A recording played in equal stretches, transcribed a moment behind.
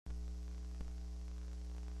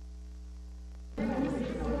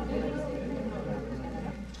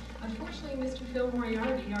Phil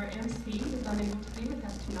Moriarty, our MC, is unable to be with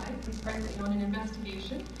us tonight. He's presently on an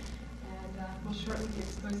investigation, and will shortly be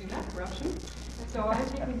exposing that corruption. And so I'm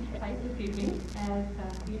taking his place this evening as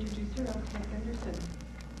the introducer of Ted Gunderson.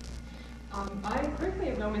 I personally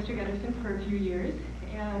have known Mr. Gunderson for a few years,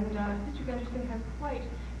 and Mr. Gunderson has quite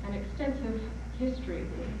an extensive history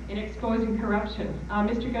in exposing corruption.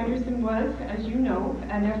 Mr. Gunderson was, as you know,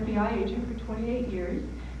 an FBI agent for 28 years.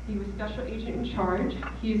 He was special agent in charge.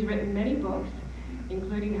 He has written many books,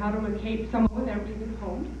 including How to Locate Someone Without Leaving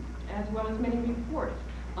Home, as well as many reports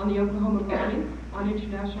on the Oklahoma bombing, on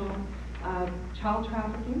international child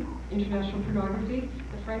trafficking, international pornography,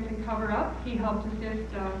 the Franklin cover-up. He helped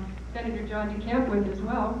assist Senator John DeCamp with as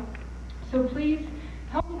well. So please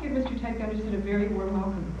help me give Mr. Ted Gunderson a very warm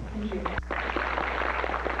welcome. Thank you.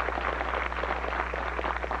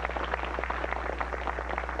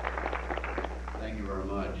 Thank you very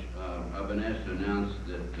much. I've been asked to announce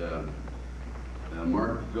that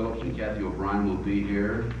Mark Phillips and Kathy O'Brien will be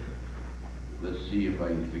here. Let's see if I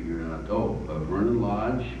can figure it out. Vernon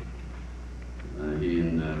Lodge, he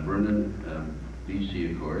in Vernon,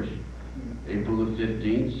 BC, of course. April the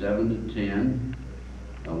 15th, 7 to 10,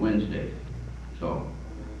 Wednesday. So,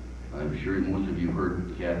 I'm sure most of you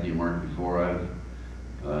heard Kathy and Mark before. I've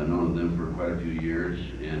known them for quite a few years,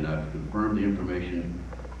 and I've confirmed the information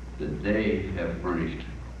that they have furnished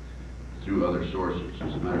through other sources.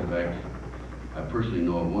 As a matter of fact, I personally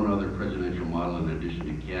know of one other presidential model in addition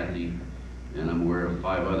to Kathy, and I'm aware of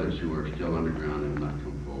 5 others who are still underground and have not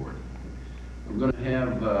come forward. I'm going to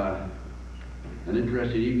have an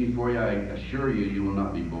interesting evening for you. I assure you, you will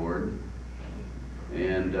not be bored.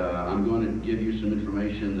 And I'm going to give you some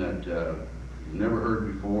information that you've never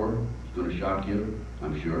heard before. It's going to shock you,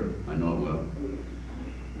 I'm sure. I know it will.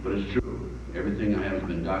 But it's true. Everything I have has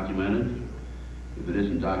been documented. If it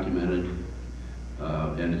isn't documented,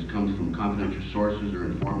 and it comes from confidential sources or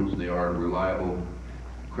informants, they are reliable,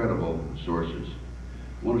 credible sources.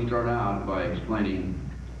 I want to start out by explaining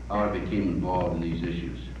how I became involved in these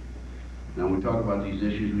issues. Now, when we talk about these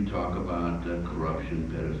issues, we talk about corruption,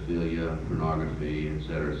 pedophilia, pornography,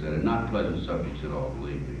 etc., etc. Not pleasant subjects at all,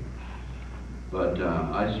 believe me. But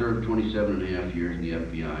I served 27 and a half years in the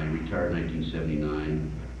FBI, retired in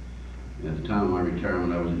 1979. At the time of my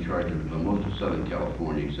retirement, I was in charge of most of Southern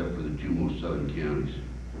California, except for the 2 most southern counties.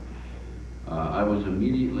 I was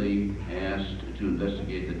immediately asked to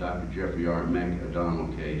investigate the Dr. Jeffrey R.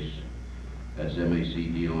 McDonald case. That's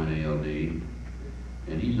M-A-C-D-O-N-A-L-D.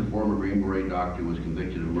 And he's a former Green Beret doctor who was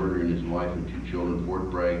convicted of murdering his wife and 2 children in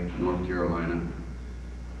Fort Bragg, North Carolina,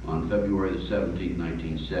 on February the 17th,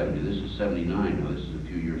 1970. This is 79 now, this is a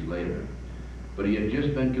few years later. But he had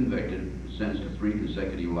just been convicted, sentenced to 3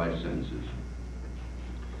 consecutive life sentences.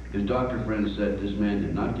 His doctor friend said, this man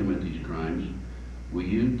did not commit these crimes. Will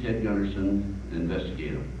you, Ted Gunderson,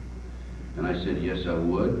 investigate him? And I said, yes, I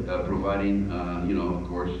would, providing, you know, of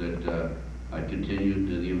course, that I continued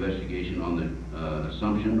the investigation on the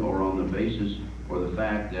assumption or on the basis or the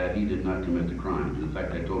fact that he did not commit the crimes. In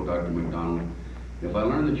fact, I told Dr. McDonald, if I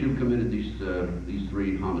learn that you've committed these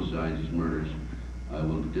 3 homicides, these murders, I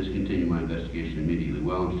will discontinue my investigation immediately.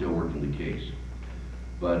 Well, I'm still working the case.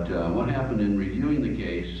 But what happened in reviewing the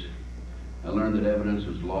case, I learned that evidence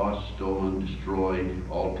was lost, stolen, destroyed,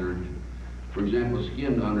 altered. For example,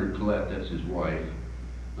 skin under Colette, that's his wife,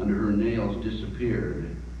 under her nails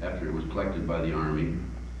disappeared after it was collected by the Army.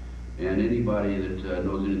 And anybody that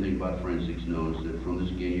knows anything about forensics knows that from the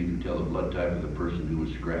skin you can tell the blood type of the person who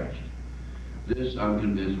was scratched. This, I'm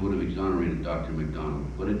convinced, would have exonerated Dr. McDonald,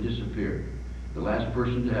 but it disappeared. The last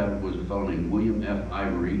person to have it was a fellow named William F.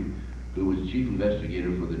 Ivory, who was chief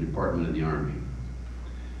investigator for the Department of the Army.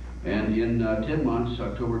 And in 10 months,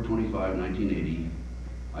 October 25, 1980,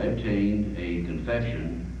 I obtained a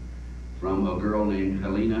confession from a girl named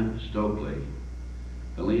Helena Stokely.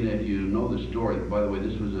 Helena, if you know the story, by the way,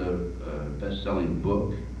 this was a best-selling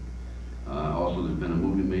book. Also, there's been a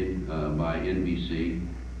movie made by NBC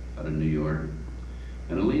out of New York.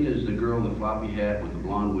 And Helena is the girl in the floppy hat with the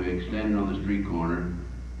blonde wig standing on the street corner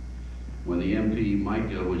when the MP,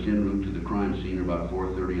 Micah, was en route to the crime scene at about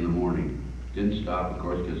 4:30 in the morning. Didn't stop, of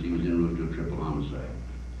course, because he was en route to a triple homicide.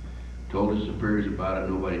 Told his superiors about it,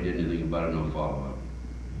 nobody did anything about it, no follow-up.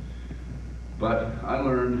 But I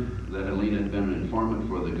learned that Helena had been an informant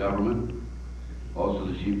for the government, also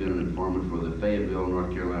that she'd been an informant for the Fayetteville,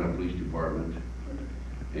 North Carolina Police Department.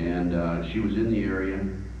 And she was in the area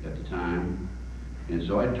at the time. And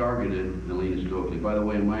so I targeted Helena Stokely. By the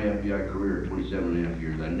way, in my FBI career, 27 and a half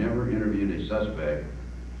years, I never interviewed a suspect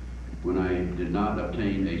when I did not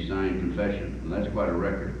obtain a signed confession. And that's quite a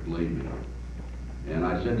record, believe me. And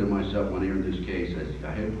I said to myself when I heard this case,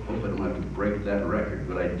 I hope I don't have to break that record,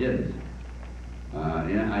 but I didn't.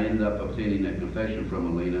 And I ended up obtaining a confession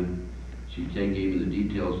from Alina. She gave me the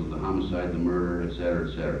details of the homicide, the murder, etc.,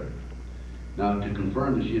 etc. Now, to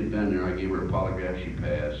confirm that she had been there, I gave her a polygraph. She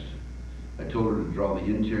passed. I told her to draw the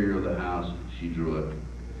interior of the house. She drew it.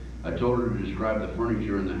 I told her to describe the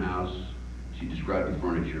furniture in the house. She described the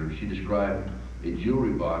furniture. She described a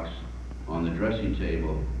jewelry box on the dressing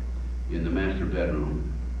table in the master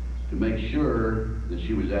bedroom. To make sure that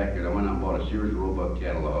she was accurate, I went out and bought a Sears and Roebuck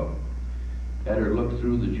catalog. Had her look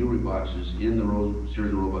through the jewelry boxes in the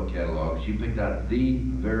Sears and Roebuck catalog. She picked out the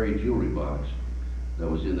very jewelry box that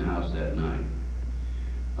was in the house that night.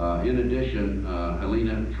 In addition,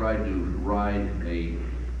 Helena tried to ride a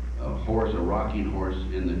horse, a rocking horse,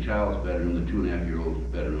 in the child's bedroom, the 2.5-year-old's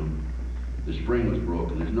bedroom. The spring was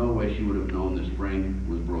broken. There's no way she would have known the spring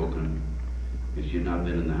was broken if she had not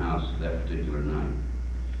been in the house that particular night.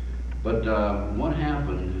 But what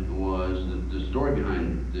happened was that the story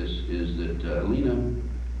behind this is that Helena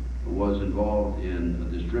was involved in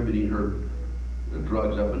distributing her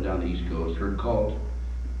drugs up and down the East Coast. Her cult,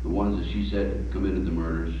 the ones that she said committed the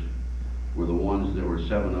murders, were the ones, there were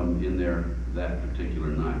 7 of them in there that particular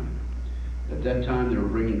night. At that time, they were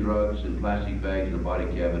bringing drugs in plastic bags in the body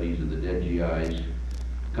cavities of the dead GIs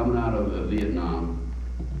coming out of Vietnam.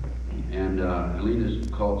 And Helena's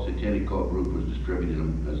cult, Satanic cult group, was distributing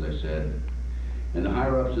them, as I said. And the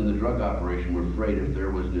higher-ups in the drug operation were afraid if there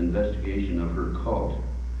was an investigation of her cult,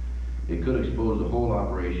 it could expose the whole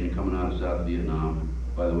operation coming out of South Vietnam.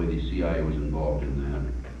 By the way, the CIA was involved in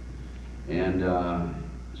that. And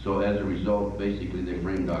so as a result, basically, they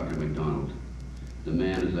framed Dr. McDonald. The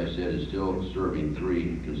man, as I said, is still serving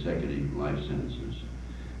 3 consecutive life sentences.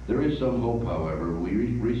 There is some hope, however. We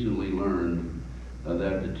recently learned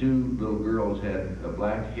that the 2 little girls had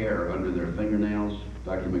black hair under their fingernails.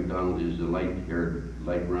 Dr. McDonald is a light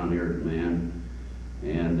brown-haired man,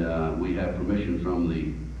 and we have permission from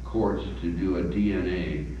the courts to do a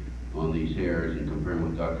DNA on these hairs and compare them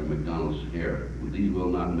with Dr. McDonald's hair. These will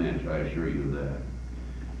not match, I assure you of that.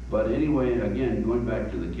 But anyway, again, going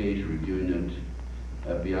back to the case, reviewing it,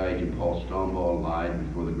 FBI agent Paul Stoneball lied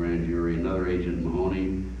before the grand jury. Another agent,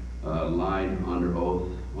 Mahoney, lied under oath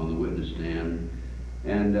on the witness stand.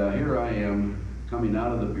 And here I am, coming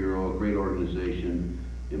out of the Bureau, a great organization,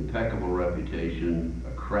 impeccable reputation,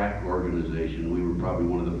 a crack organization. We were probably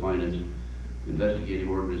one of the finest investigative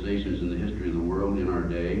organizations in the history of the world in our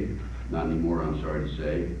day. Not anymore, I'm sorry to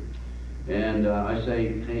say. And I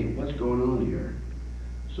say, hey, what's going on here?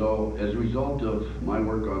 So as a result of my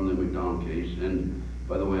work on the McDonald case, and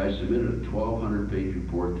by the way, I submitted a 1,200-page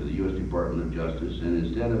report to the U.S. Department of Justice, and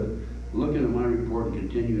instead of looking at my report and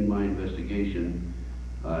continuing my investigation,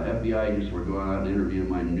 FBI agents were going out and interviewing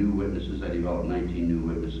my new witnesses. I developed 19 new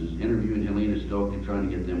witnesses, interviewing Helena Stoke and trying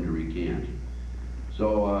to get them to recant.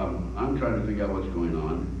 So I'm trying to figure out what's going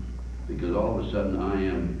on, because all of a sudden I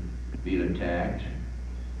am being attacked,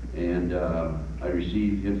 and I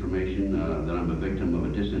received information that I'm a victim of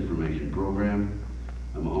a disinformation program.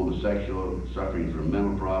 I'm a homosexual suffering from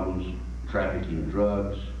mental problems, trafficking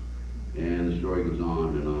drugs, and the story goes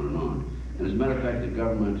on and on and on. And as a matter of fact, the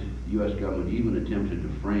government, the U.S. government, even attempted to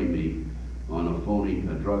frame me on a phony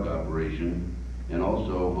drug operation, and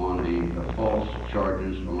also on a false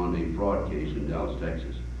charges on a fraud case in Dallas,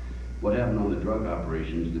 Texas. What happened on the drug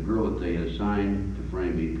operations, the girl that they had assigned to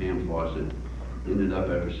frame me, Pam Fawcett, ended up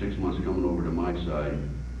after 6 months coming over to my side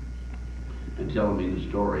and telling me the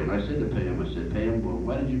story. And I said to Pam, I said, Pam, well,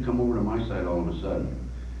 why did you come over to my side all of a sudden?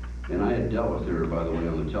 And I had dealt with her, by the way,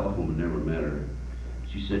 on the telephone, but never met her.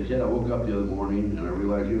 She said, Ted, I woke up the other morning and I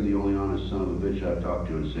realized you're the only honest son of a bitch I've talked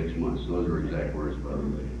to in 6 months. Those are exact words, by the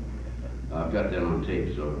way. I've got that on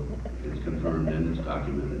tape, so it's confirmed and it's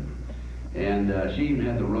documented. And she even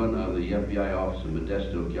had the run of the FBI office in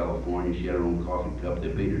Modesto, California. She had her own coffee cup. They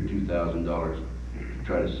paid her $2,000 to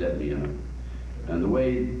try to set me up. And the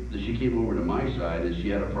way that she came over to my side is she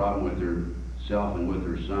had a problem with herself and with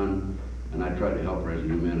her son, and I tried to help her as a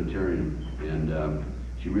humanitarian. And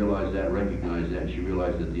she realized that, recognized that, and she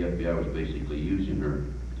realized that the FBI was basically using her.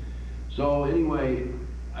 So anyway,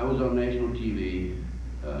 I was on national TV,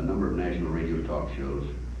 a number of national radio talk shows.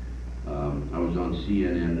 I was on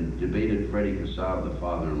CNN, debated Freddie Casab, the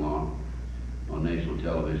father-in-law, on national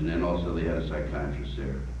television, and also they had a psychiatrist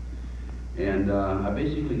there. And I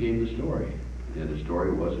basically gave the story. And the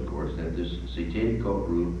story was, of course, that this satanic cult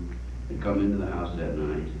group had come into the house that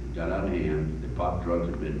night, got out of hand, they popped drugs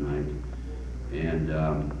at midnight, and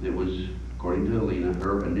it was, according to Helena,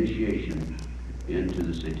 her initiation into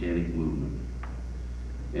the satanic movement.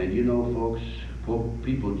 And you know, folks,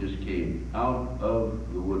 people just came out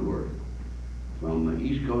of the woodwork. From the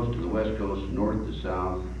East Coast to the West Coast, north to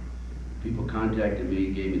south, people contacted me,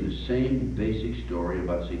 gave me the same basic story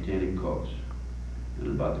about satanic cults and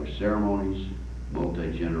about their ceremonies,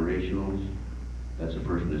 multi-generationals. That's a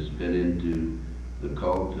person that's been into the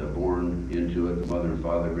cult, born into it, the mother and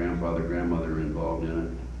father, grandfather, grandmother involved in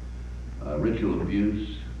it. Ritual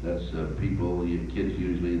abuse, that's people, kids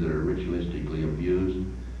usually, that are ritualistically abused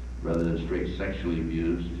rather than straight sexually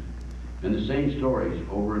abused. And the same stories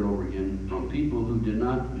over and over again from people who did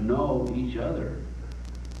not know each other.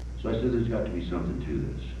 So I said, there's got to be something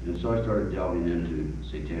to this. And so I started delving into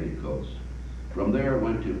satanic cults. From there, I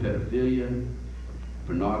went to pedophilia,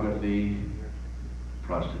 pornography,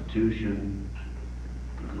 prostitution,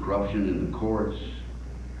 corruption in the courts,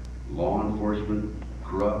 law enforcement,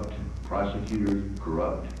 corrupt, prosecutors,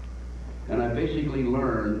 corrupt. And I basically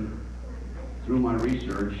learned through my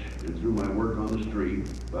research and through my work on the street.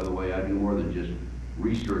 By the way, I do more than just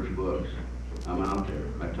research books. I'm out there.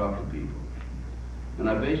 I talk to people. And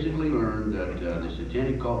I basically learned that the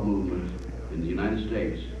satanic cult movement in the United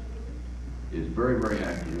States is very, very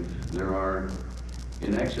active. There are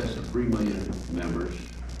in excess of 3 million members.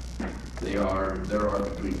 There are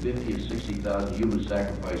between 50 and 60,000 human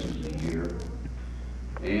sacrifices a year.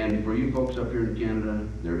 And for you folks up here in Canada,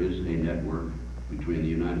 there is a network between the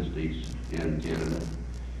United States and Canada.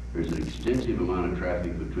 There's an extensive amount of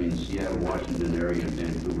traffic between the Seattle, Washington area and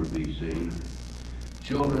Vancouver, BC.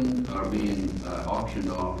 Children are being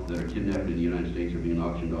auctioned off that are kidnapped in the United States are being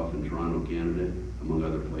auctioned off in Toronto, Canada, among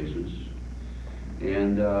other places.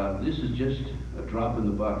 And this is just a drop in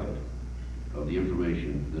the bucket of the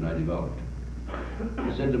information that I developed.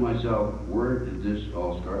 I said to myself, where did this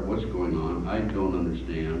all start? What's going on? I don't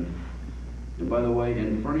understand. And by the way,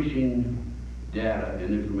 in furnishing data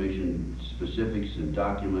and information, specifics and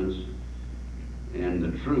documents, and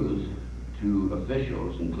the truth to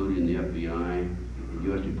officials, including the FBI, the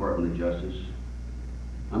U.S. Department of Justice,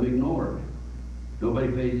 I'm ignored. Nobody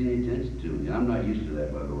pays any attention to me. I'm not used to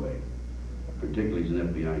that, by the way, particularly as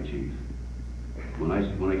an FBI chief. When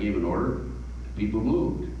I gave an order, people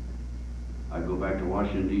moved. I go back to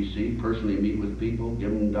Washington, D.C., personally meet with people,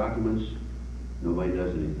 give them documents. Nobody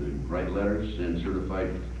does anything. Write letters, send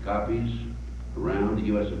certified copies around the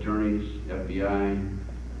U.S. attorneys, FBI,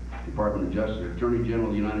 Department of Justice, Attorney General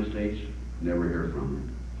of the United States, never hear from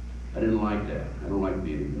them. I didn't like that. I don't like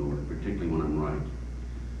being ignored, particularly when I'm right.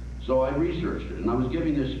 So I researched it, and I was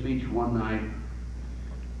giving this speech one night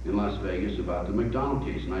in Las Vegas about the McDonald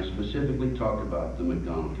case, and I specifically talked about the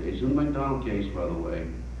McDonald case. And the McDonald case, by the way,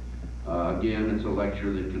 again, it's a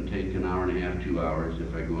lecture that can take an hour and a half, 2 hours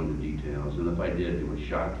if I go into details, and if I did, it would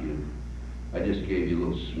shock you. I just gave you a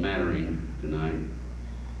little smattering tonight.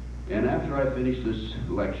 And after I finished this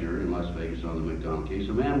lecture in Las Vegas on the McDonald case,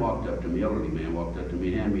 a man walked up to me, elderly man walked up to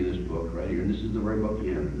me, handed me this book right here, and this is the very book he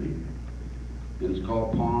handed me. And it's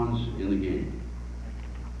called Pawns in the Game.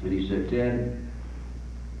 And he said, Ted,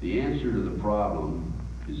 the answer to the problem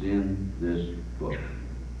is in this book.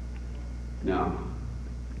 Now,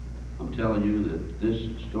 I'm telling you that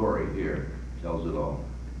this story here tells it all.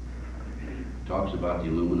 It talks about the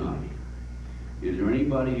Illuminati. Is there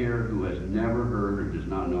anybody here who has never heard or does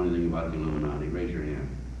not know anything about the Illuminati? Raise your hand.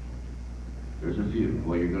 There's a few.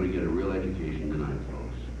 Well, you're going to get a real education tonight,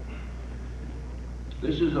 folks.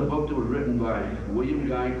 This is a book that was written by William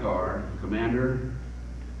Guy Carr, commander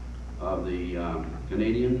of the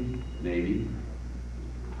Canadian Navy,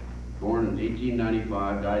 born in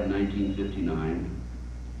 1895, died in 1959.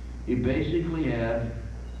 He basically had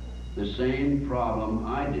the same problem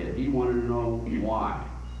I did. He wanted to know why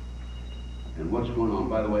and what's going on.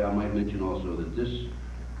 By the way, I might mention also that this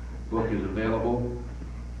book is available.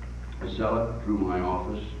 I sell it through my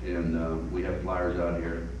office, and we have flyers out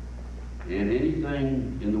here. And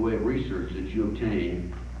anything in the way of research that you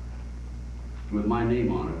obtain with my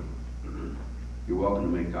name on it, you're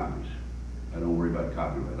welcome to make copies. I don't worry about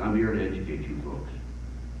copyright. I'm here to educate you folks.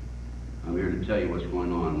 I'm here to tell you what's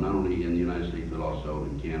going on, not only in the United States, but also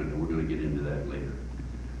in Canada. We're going to get into that later.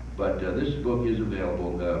 But this book is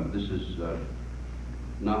available. This is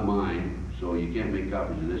not mine, so you can't make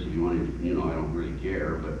copies of this if you want to. You know, I don't really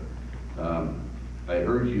care, but I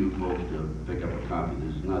urge you folks to pick up a copy.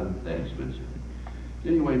 This is not that expensive.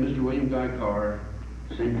 Anyway, Mr. William Guy Carr,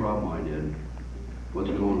 same problem I did. What's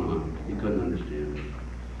going on? He couldn't understand it.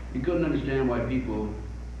 He couldn't understand why people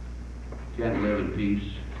can't live in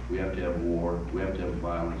peace. We have to have war. We have to have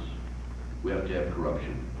violence. We have to have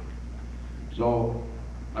corruption. So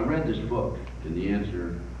I read this book, and the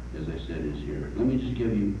answer, as I said, is here. Let me just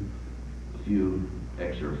give you a few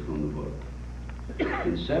excerpts from the book.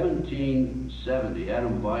 In 1770,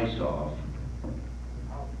 Adam Weishaupt,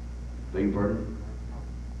 beg your pardon?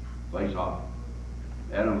 Weishaupt.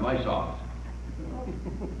 Adam Weishaupt.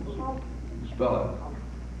 Spell it.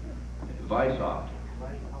 Weishaupt.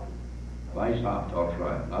 Weishaupt, I'll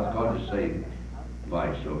try it. I'll call it just say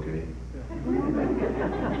Weiss, okay?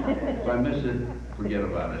 If I miss it, forget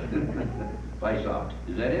about it. Weishaupt.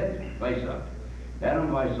 Is that it? Weishaupt.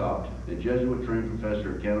 Adam Weishaupt, a Jesuit-trained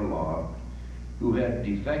professor of canon law, who had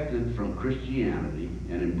defected from Christianity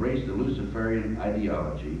and embraced the Luciferian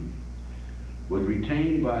ideology, was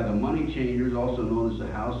retained by the money changers, also known as the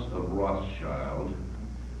House of Rothschild,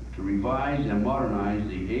 to revise and modernize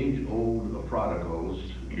the age-old protocols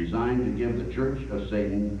designed to give the Church of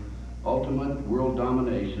Satan ultimate world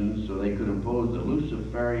domination so they could impose the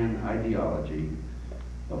Luciferian ideology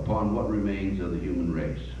upon what remains of the human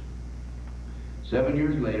race. 7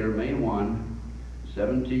 years later, May 1,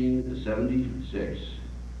 1776,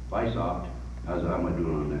 Weishaupt, how am I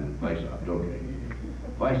doing on that? Weishaupt, okay.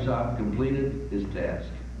 Weishaupt completed his task.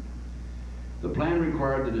 The plan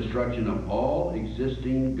required the destruction of all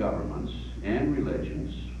existing governments and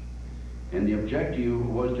religions, and the objective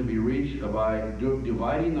was to be reached by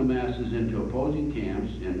dividing the masses into opposing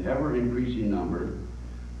camps in ever-increasing number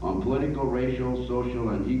on political, racial, social,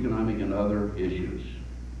 and economic and other issues.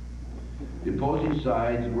 The opposing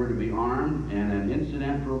sides were to be armed, and an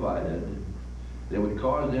incident provided that would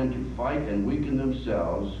cause them to fight and weaken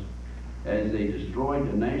themselves as they destroyed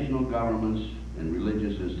the national governments and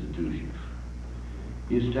religious institutions.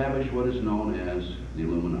 He established what is known as the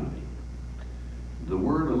Illuminati. The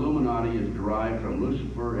word Illuminati is derived from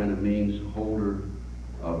Lucifer, and it means holder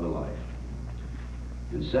of the life.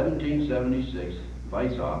 In 1776,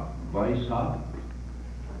 Weishaupt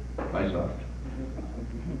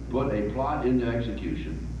put a plot into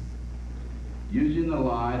execution, using the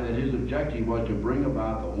lie that his objective was to bring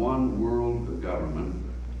about the one world government,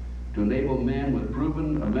 to enable men with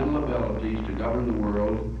proven mental abilities to govern the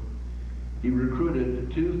world. He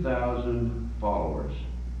recruited 2,000 followers.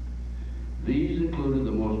 These included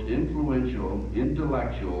the most influential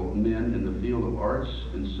intellectual men in the field of arts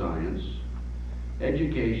and science,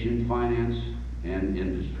 education, finance, and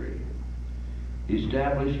industry. He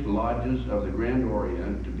established lodges of the Grand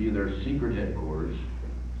Orient to be their secret headquarters,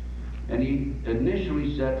 and he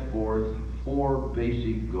initially set forth 4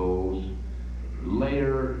 basic goals.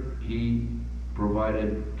 Later, he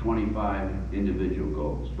provided 25 individual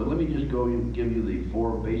goals. But let me just go and give you the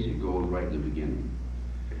 4 basic goals right in the beginning.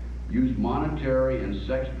 Use monetary and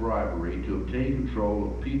sex bribery to obtain control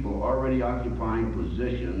of people already occupying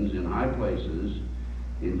positions in high places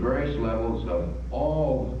in various levels of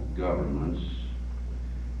all governments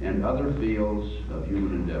and other fields of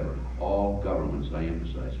human endeavor. All governments, I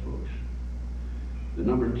emphasize, folks. The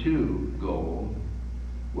number 2 goal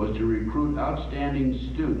was to recruit outstanding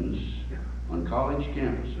students on college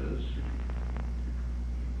campuses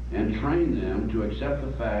and train them to accept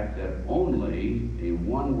the fact that only a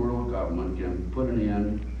one world government can put an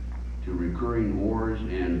end to recurring wars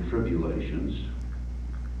and tribulations.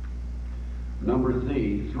 Number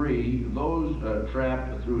 3, those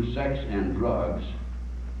trapped through sex and drugs,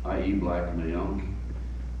 i.e. blackmail,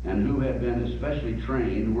 and who had been especially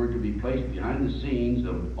trained were to be placed behind the scenes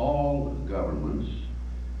of all governments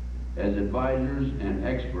as advisors and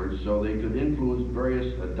experts so they could influence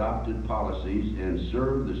various adopted policies and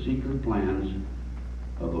serve the secret plans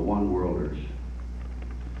of the one-worlders.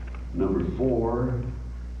 Number 4,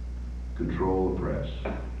 control the press.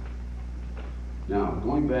 Now,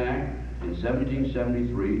 going back, in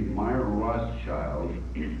 1773, Meyer Rothschild,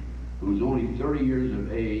 who was only 30 years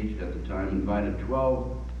of age at the time, invited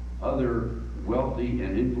 12 other wealthy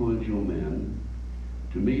and influential men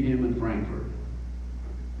to meet him in Frankfurt.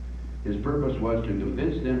 His purpose was to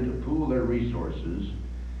convince them to pool their resources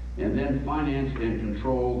and then finance and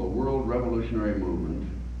control the world revolutionary movement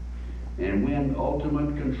and win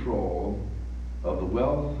ultimate control of the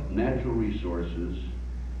wealth, natural resources,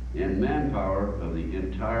 and manpower of the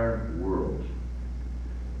entire world.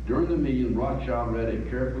 During the meeting, Rothschild read a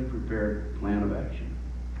carefully prepared plan of action.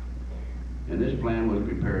 And this plan was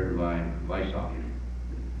prepared by Weishaupt.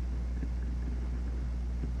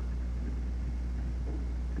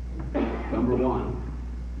 Number 1,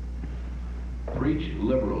 preach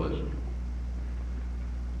liberalism.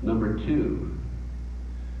 Number 2,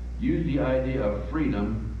 use the idea of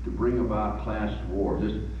freedom to bring about class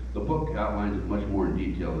wars. The book outlines it much more in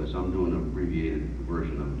detail than this. I'm doing an abbreviated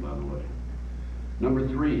version of it, by the way. Number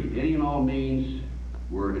 3, any and all means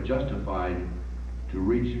were justified to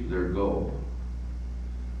reach their goal.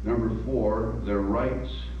 Number 4, their rights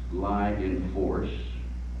lie in force.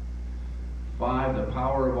 5, the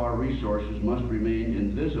power of our resources must remain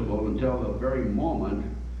invisible until the very moment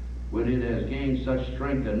when it has gained such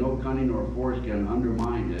strength that no cunning or force can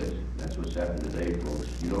undermine it. That's what's happening today, folks.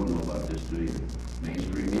 You don't know about this, do you?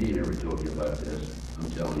 Mainstream media never told you about this.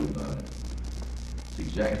 I'm telling you about it. It's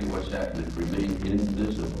exactly what's happening. It remains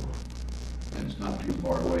invisible. And it's not too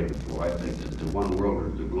far away before I think that the one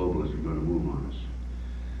worlders, the globalists, are going to move on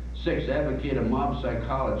us. 6, advocate a mob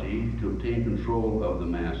psychology to obtain control of the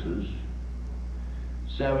masses.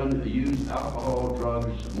 7, use alcohol,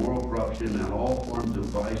 drugs, moral corruption, and all forms of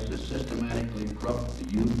vice to systematically corrupt the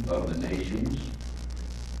youth of the nations.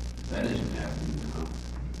 That isn't happening now.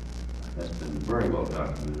 That's been very well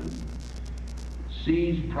documented.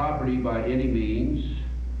 Seize property by any means.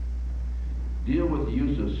 Deal with the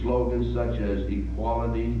use of slogans such as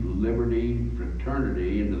equality, liberty,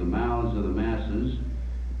 fraternity into the mouths of the masses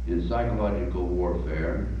in psychological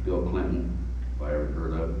warfare. Bill Clinton, if I ever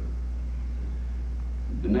heard of.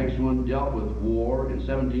 The next one dealt with war. In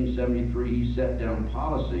 1773, he set down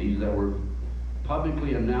policies that were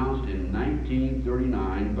publicly announced in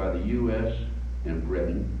 1939 by the U.S. and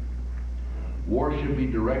Britain. War should be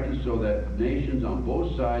directed so that nations on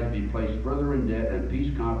both sides be placed further in debt and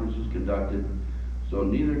peace conferences conducted so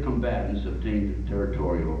neither combatants obtained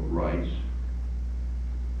territorial rights.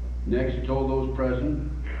 Next, told those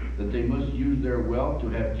present that they must use their wealth to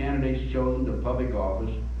have candidates chosen to public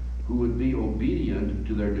office who would be obedient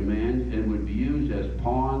to their demands and would be used as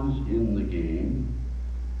pawns in the game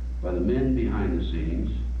by the men behind the scenes.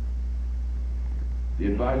 The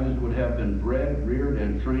advisors would have been bred, reared,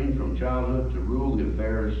 and trained from childhood to rule the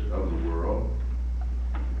affairs of the world.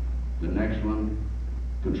 The next one,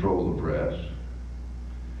 control the press.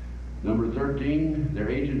 Number 13, their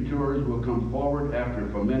agentures will come forward after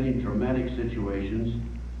fomenting traumatic situations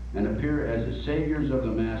and appear as the saviors of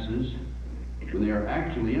the masses when they are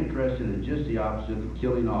actually interested in just the opposite, the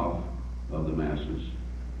killing off of the masses.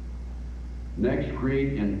 Next,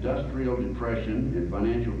 create industrial depression and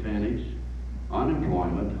financial panics,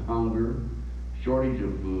 unemployment, hunger, shortage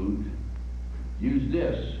of food. Use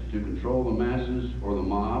this to control the masses or the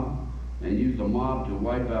mob, and use the mob to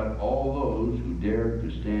wipe out all those who dare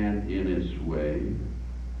to stand in its way.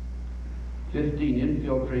 15,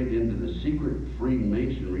 infiltrate into the secret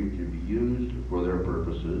Freemasonry to be used for their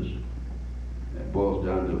purposes. That boils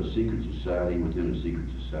down to a secret society within a secret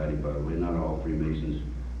society, by the way. Not all Freemasons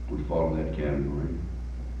would fall in that category.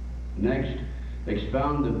 Next,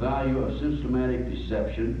 expound the value of systematic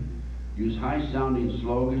deception. Use high-sounding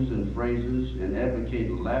slogans and phrases and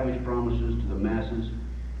advocate lavish promises to the masses,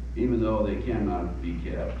 even though they cannot be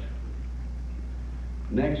kept.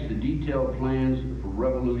 Next, the detailed plans for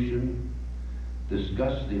revolution.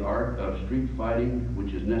 Discuss the art of street fighting,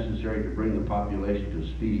 which is necessary to bring the population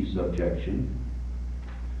to speedy subjection.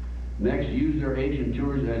 Next, use their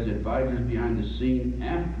agentures as advisors behind the scene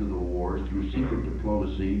after the wars through secret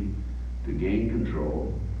diplomacy to gain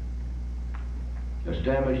control.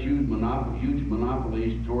 Establish huge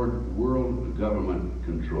monopolies toward world government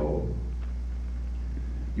control.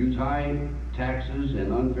 Use high taxes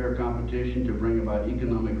and unfair competition to bring about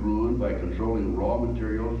economic ruin by controlling raw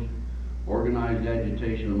materials, organized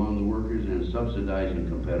agitation among the workers, and subsidizing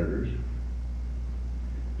competitors.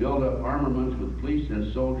 Build up armaments with police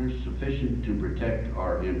and soldiers sufficient to protect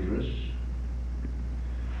our interests.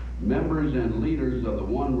 Members and leaders of the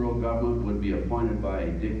one world government would be appointed by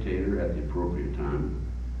a dictator at the appropriate time.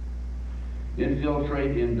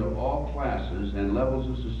 Infiltrate into all classes and levels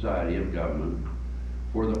of society of government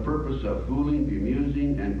for the purpose of fooling,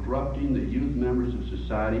 bemusing, and corrupting the youth members of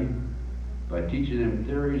society by teaching them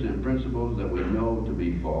theories and principles that we know to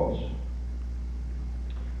be false.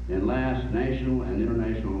 And last, national and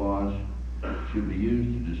international laws should be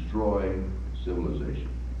used to destroy civilization.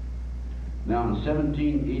 Now, in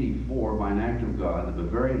 1784, by an act of God, the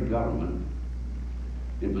Bavarian government,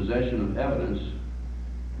 in possession of evidence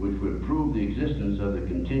which would prove the existence of the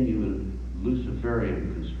continuing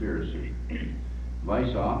Luciferian conspiracy,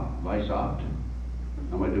 Weishaupt, how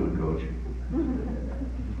am I doing, Coach?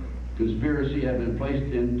 Conspiracy had been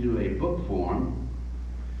placed into a book form.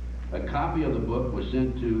 A copy of the book was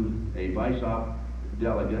sent to a Weishaupt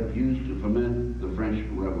delegate used to foment the French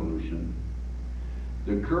Revolution.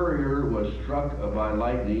 The courier was struck by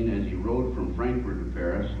lightning as he rode from Frankfurt to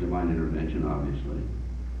Paris, divine intervention, obviously.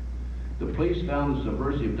 The police found the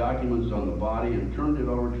subversive documents on the body and turned it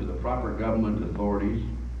over to the proper government authorities.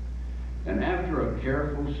 And after a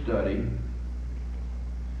careful study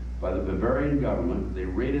by the Bavarian government, they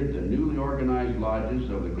raided the newly organized lodges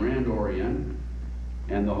of the Grand Orient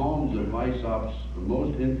and the homes of Weishaupt's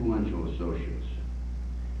most influential associates.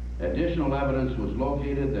 Additional evidence was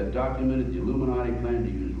located that documented the Illuminati planned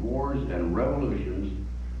to use wars and revolutions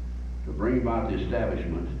to bring about the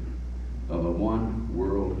establishment of a one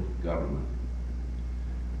world government.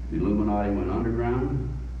 The Illuminati went underground,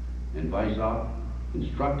 and Weishaupt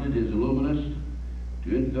instructed his Illuminists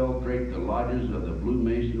to infiltrate the lodges of the Blue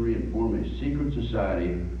Masonry and form a secret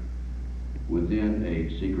society within a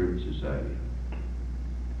secret society.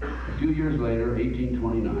 A few years later,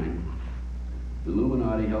 1829, the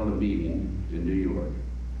Illuminati held a meeting in New York.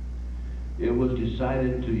 It was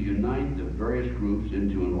decided to unite the various groups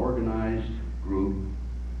into an organized group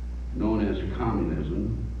known as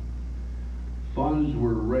communism. Funds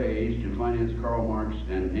were raised to finance Karl Marx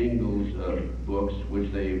and Engels' books,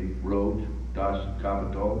 which they wrote, Das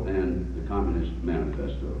Kapital and the Communist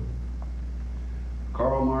Manifesto.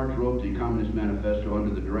 Karl Marx wrote the Communist Manifesto under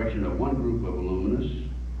the direction of one group of Illuminists,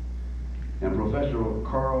 and Professor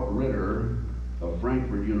Karl Ritter of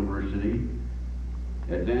Frankfurt University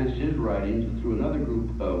advanced his writings through another group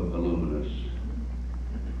of Illuminists.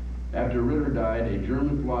 After Ritter died, a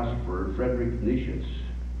German philosopher, Friedrich Nietzsche,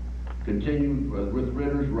 continued with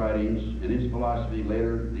Ritter's writings, and his philosophy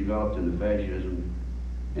later developed into fascism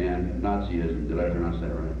and Nazism. Did I pronounce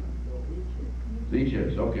that right? Nietzsche,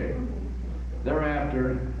 okay.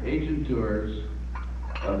 Thereafter, agent tours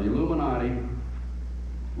of the Illuminati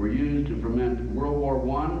were used to foment World War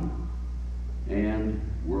I and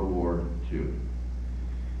World War II.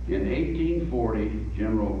 In 1840,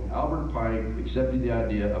 General Albert Pike accepted the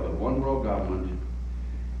idea of a one-world government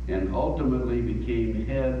and ultimately became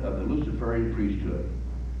head of the Luciferian priesthood.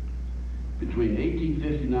 Between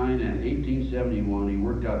 1859 and 1871, he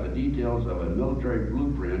worked out the details of a military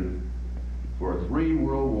blueprint for 3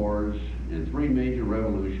 world wars and 3 major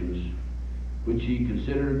revolutions, which he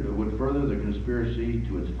considered would further the conspiracy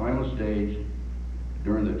to its final stage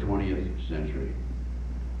during the 20th century.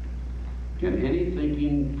 Can any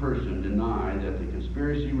thinking person deny that the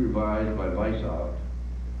conspiracy revised by Weishaupt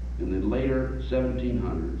in the later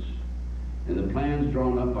 1700s and the plans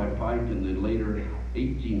drawn up by Pike in the later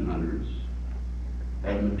 1800s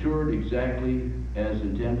have matured exactly as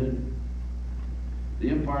intended? The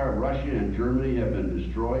empire of Russia and Germany have been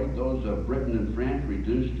destroyed, those of Britain and France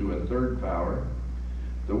reduced to a third power.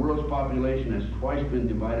 The world's population has twice been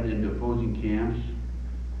divided into opposing camps.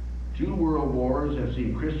 2 world wars have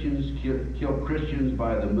seen Christians kill Christians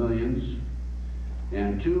by the millions,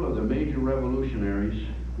 and 2 of the major revolutionaries,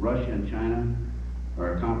 Russia and China,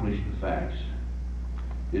 are accomplished facts.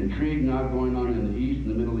 Intrigue now going on in the East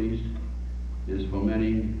and the Middle East is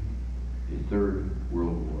fomenting a 3rd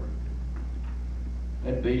World War.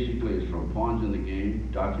 That basically is from Pawns in the Game,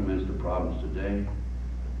 documents the problems today,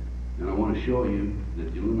 and I want to show you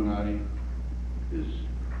that the Illuminati is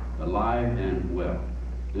alive and well.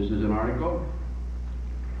 This is an article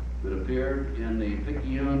that appeared in the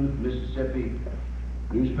Picayune, Mississippi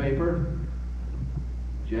newspaper,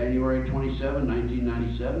 January 27,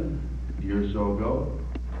 1997, a year or so ago.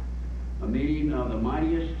 A meeting of the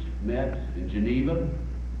mightiest met in Geneva,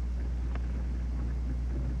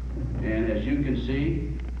 and as you can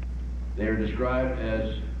see, they are described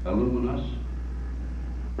as Illuminus.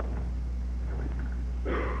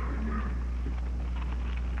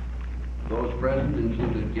 Those present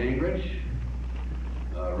included Gingrich,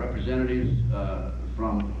 representatives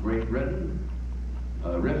from Great Britain,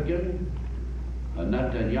 Rifkin,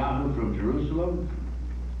 Netanyahu from Jerusalem,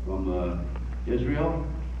 from Israel.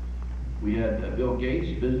 We had Bill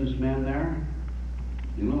Gates, businessman there.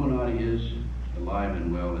 The Illuminati is alive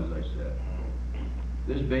and well, as I said.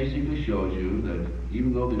 This basically shows you that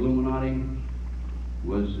even though the Illuminati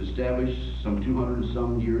was established some 200 and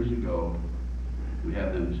some years ago, we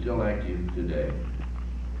have them still active today.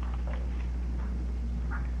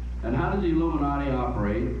 And how does the Illuminati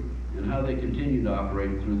operate, and how do they continue to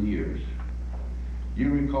operate through the years?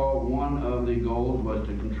 You recall one of the goals was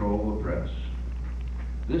to control the press.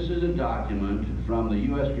 This is a document from the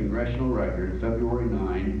U.S. Congressional Record, February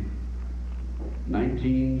 9,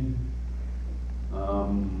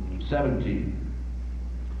 1917.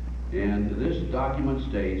 And this document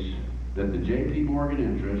states that the J.P. Morgan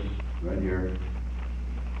interests, right here,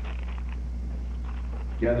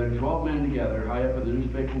 gathered 12 men together high up in the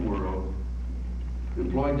newspaper world,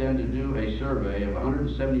 employed them to do a survey of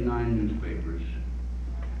 179 newspapers.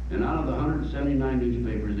 And out of the 179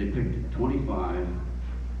 newspapers, they picked 25,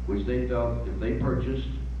 which they felt if they purchased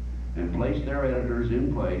and placed their editors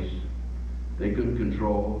in place, they could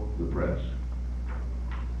control the press.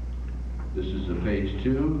 This is page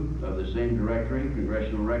 2 of the same directory,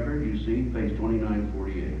 Congressional Record. You see, page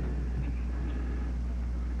 2948.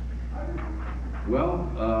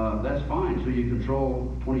 Well, that's fine. So you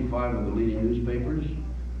control 25 of the leading newspapers.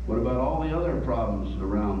 What about all the other problems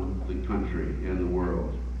around the country and the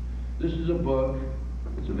world? This is a book.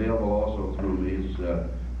 It's available also through me. It's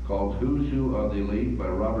called Who's Who of the Elite by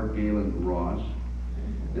Robert Galen Ross.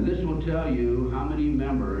 And this will tell you how many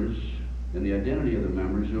members and the identity of the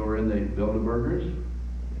members who are in the Bilderbergers,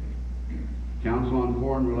 Council on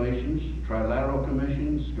Foreign Relations, Trilateral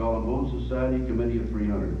Commission, Skull and Bone Society, Committee of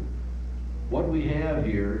 300. What we have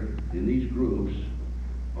here in these groups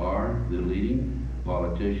are the leading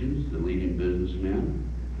politicians, the leading businessmen,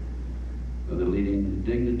 the leading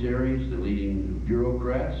dignitaries, the leading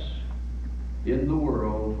bureaucrats in the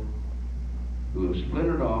world who have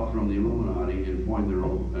splintered off from the Illuminati and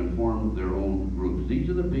formed their own groups. These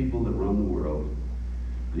are the people that run the world.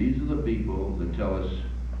 These are the people that tell us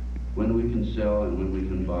when we can sell and when we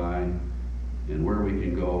can buy and where we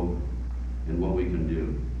can go and what we can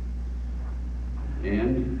do.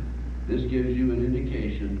 And this gives you an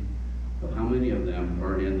indication of how many of them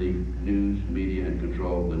are in the news media and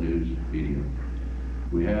control the news media.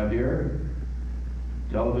 We have here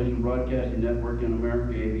Television Broadcasting Network in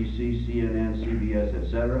America, ABC, CNN, CBS,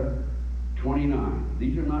 etc. 29.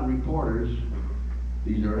 These are not reporters.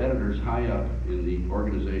 These are editors high up in the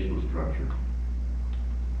organizational structure.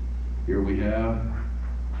 Here we have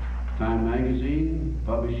Time Magazine,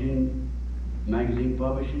 magazine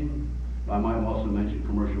publishing. I might also mention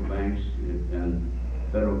commercial banks and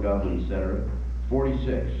federal government, etc.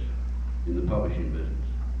 46 in the publishing business.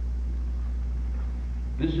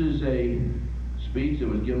 This is a speech that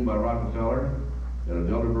was given by Rockefeller at a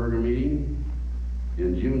Bilderberger meeting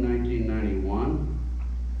in June 1991.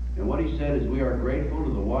 And what he said is, we are grateful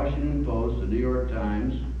to the Washington Post, the New York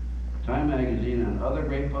Times, Time Magazine, and other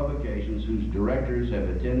great publications whose directors have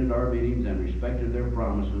attended our meetings and respected their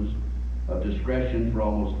promises of discretion for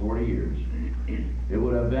almost 40 years. It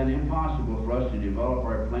would have been impossible for us to develop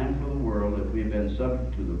our plan for the world if we had been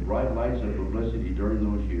subject to the bright lights of publicity during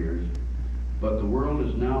those years. But the world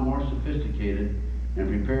is now more sophisticated and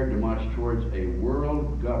prepared to march towards a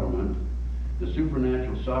world government. The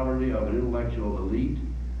supernatural sovereignty of an intellectual elite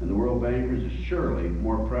and the world bankers is surely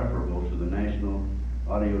more preferable to the national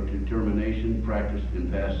audio determination practiced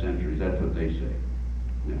in past centuries. That's what they say.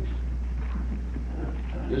 Next.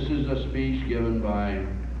 This is a speech given by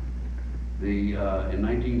in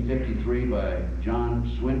 1953 by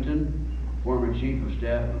John Swinton, former chief of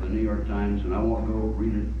staff of the New York Times, and I won't go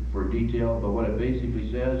read it for detail, but what it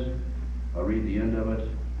basically says, I'll read the end of it.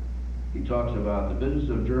 He talks about the business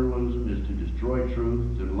of journalism is to destroy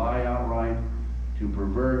truth, to lie outright, to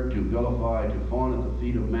pervert, to vilify, to fawn at the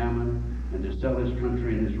feet of mammon, and to sell his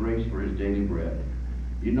country and his race for his daily bread.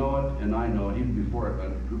 You know it, and I know it, even before a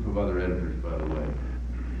group of other editors, by the way.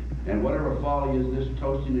 And whatever folly is this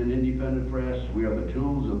toasting an independent press, we are the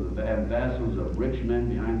tools of the vassals of rich men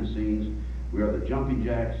behind the scenes. We are the jumping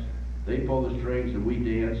jacks. They pull the strings and we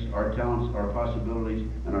dance. Our talents, our possibilities,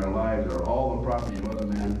 and our lives are all the property of other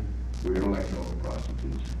men. We're intellectual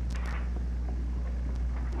prostitutes.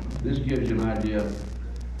 This gives you an idea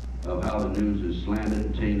of how the news is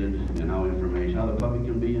slanted, tainted, and how the public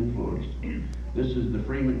can be influenced. This is the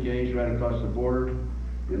Freeman case right across the border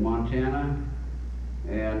in Montana.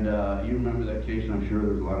 And you remember that case, and I'm sure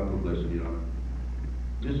there's a lot of publicity on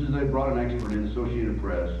it. They brought an expert in, Associated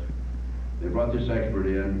Press. They brought this expert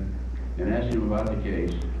in and asked him about the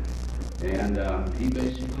case. And he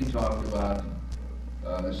basically talked about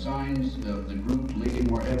the signs of the group leaning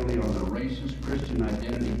more heavily on the racist Christian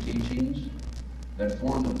identity teachings that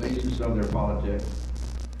form the basis of their politics.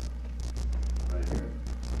 Right here.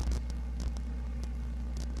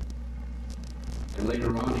 And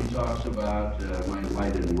later on he talks about, my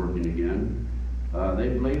light isn't working again, they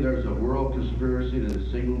believe there's a world conspiracy that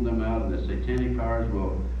has signaled them out and the satanic powers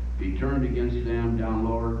will be turned against them. Down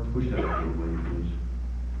lower, push that up a little bit, please.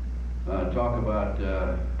 Talk about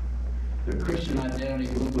the Christian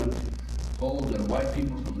identity movement holds that white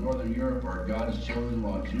people from Northern Europe are God's chosen,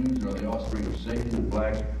 while Jews are the offspring of Satan, and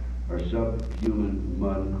blacks are subhuman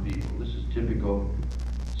mud people. This is typical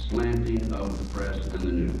slanting of the press and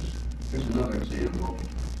the news. Here's another example.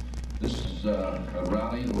 This is a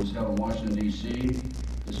rally that was held in Washington, D.C.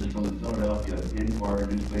 This is from the Philadelphia Inquirer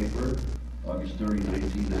newspaper, August 30,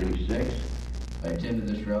 1996. I attended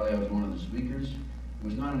this rally. I was one of the speakers. It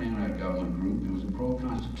was not an anti-government group. It was a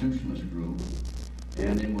pro-constitutionalist group,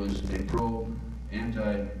 and it was a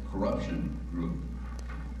pro-anti-corruption group.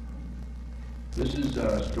 This is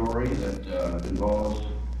a story that involves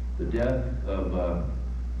the death of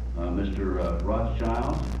Mr.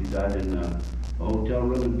 Rothschild. He died in a hotel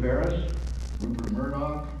room in Paris. Rupert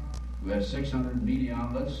Murdoch, who had 600 media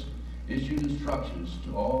outlets, issued instructions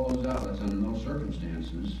to all those outlets under no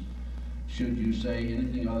circumstances should you say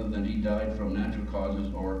anything other than he died from natural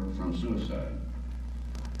causes or from suicide.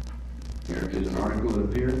 Here is an article that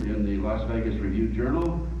appeared in the Las Vegas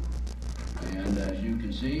Review-Journal, and as you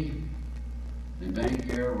can see, the bank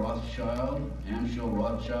heir Rothschild, Amschel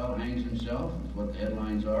Rothschild, hangs himself, is what the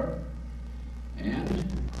headlines are. And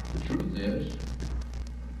the truth is,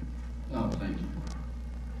 oh, thank you.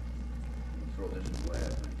 Throw this away, I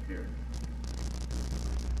think, here.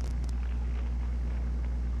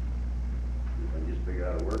 If I can just figure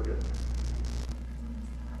out how to work it.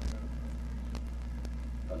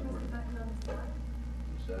 Doesn't work.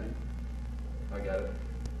 Setting. I got it.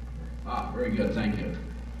 Ah, very good, thank you.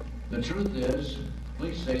 The truth is,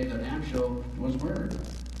 police say that Amschel was murdered.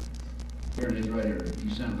 Here it is right here. He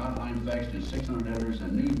sent hotline fax to 600 editors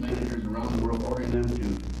and news managers around the world ordering them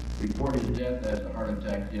to report his death as a heart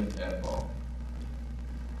attack, if at all.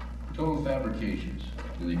 Total fabrications,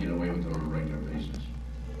 and they get away with it on a regular basis.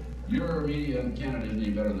 Your media in Canada isn't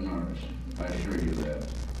any better than ours. I assure you that.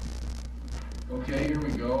 Okay, here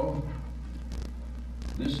we go.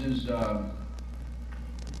 This is how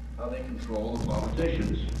they control the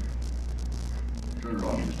politicians. Turn it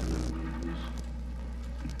off, Mr. Vernon, please.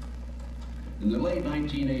 In the late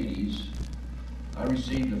 1980s, I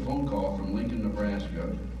received a phone call from Lincoln,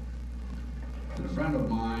 Nebraska, that a friend of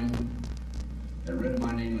mine had read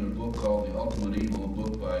my name in a book called The Ultimate Evil, a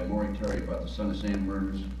book by Maury Terry about the Son of Sam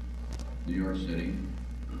murders, New York City.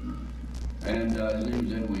 And his name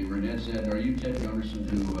was Ed Weaver, and Ed said, "Are you Ted Gunderson,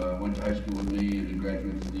 who went to high school with me and who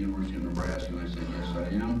graduated from the University of Nebraska?" And I said, "Yes,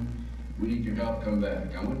 I am. We need your help, come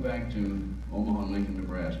back." I went back to Omaha and Lincoln,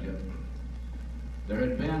 Nebraska. There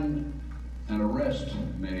had been an arrest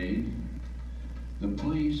made. The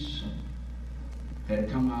police had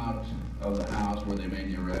come out of the house where they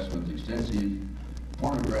made the arrest with extensive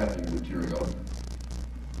pornographic material.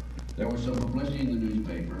 There was some publicity in the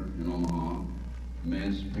newspaper in Omaha. A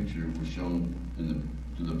man's picture was shown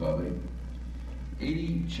to the public.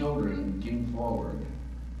 80 children came forward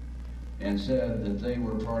and said that they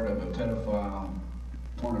were part of a pedophile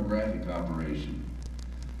pornographic operation.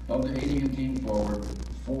 Of the 80 who came forward,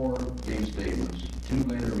 4 gave statements, 2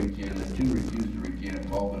 later recanted, 2 refused to recant,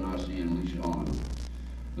 Paul Benassi and Alicia Owen.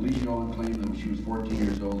 Alicia Owen claimed that when she was 14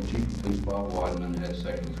 years old, the chief of police, Bob Wadman, had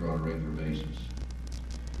sex with her on a regular basis.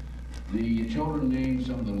 The children named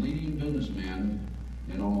some of the leading businessmen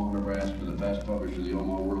in Omaha, Nebraska, the past publisher of the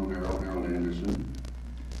Omaha World Herald, Harold Anderson,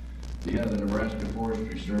 the head of the Nebraska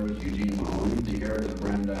Forestry Service, Eugene Mahoney, the heir to the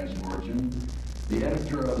Brandeis fortune, the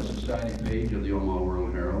editor of the society page of the Omaha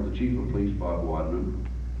World Herald, the chief of police, Bob Wadman.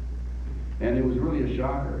 And it was really a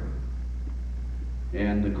shocker.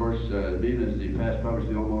 And of course, being as the past publisher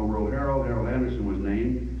of the Omaha World Herald, Harold Anderson was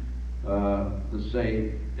named, let's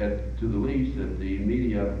say, to the least, that the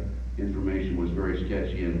media information was very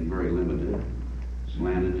sketchy and very limited,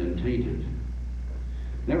 slanted and tainted.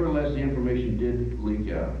 Nevertheless, the information did leak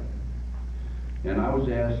out, and I was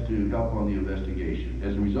asked to help on the investigation.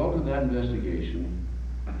 As a result of that investigation,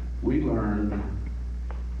 we learned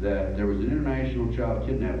that there was an international child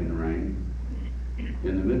kidnapping ring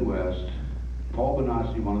in the Midwest. Paul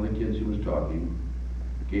Benassi, one of the kids who was talking,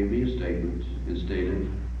 gave me a statement and stated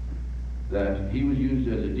that he was used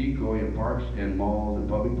as a decoy in parks and malls and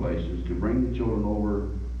public places to bring the children over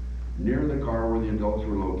near the car where the adults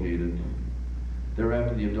were located.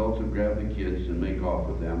 Thereafter, the adults would grab the kids and make off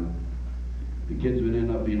with them. The kids would end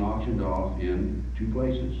up being auctioned off in 2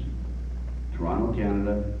 places, Toronto,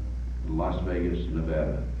 Canada, and Las Vegas,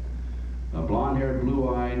 Nevada. A blonde-haired,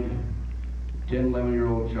 blue-eyed, 10,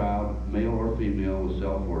 11-year-old child, male or female, will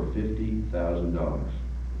sell for $50,000.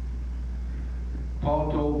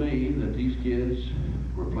 Paul told me that these kids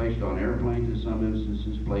were placed on airplanes in some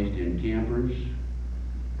instances, placed in campers.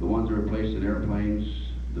 The ones that were placed in airplanes,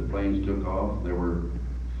 the planes took off. There were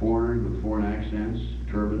foreigners with foreign accents,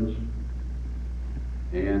 turbans,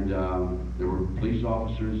 and there were police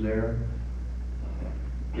officers there.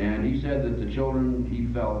 And he said that the children, he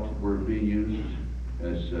felt, were being used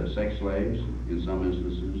as sex slaves in some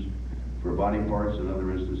instances, for body parts in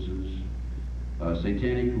other instances,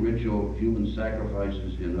 satanic ritual human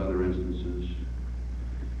sacrifices in other instances.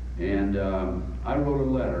 And I wrote a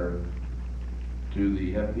letter to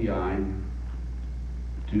the FBI,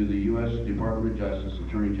 to the U.S. Department of Justice,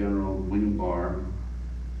 Attorney General William Barr,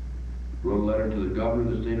 wrote a letter to the governor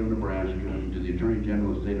of the state of Nebraska, to the Attorney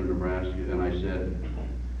General of the state of Nebraska, and I said,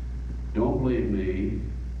 don't believe me,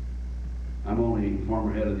 I'm only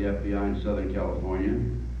former head of the FBI in Southern California.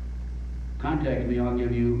 Contact me, I'll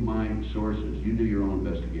give you my sources. You do your own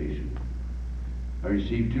investigation. I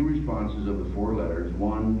received 2 responses of the 4 letters.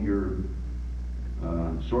 One, your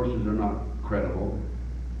sources are not credible.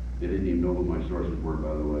 They didn't even know who my sources were,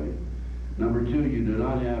 by the way. Number 2, you do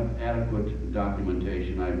not have adequate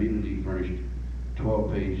documentation. I immediately furnished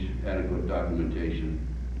 12-page adequate documentation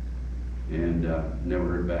and never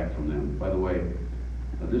heard back from them. By the way,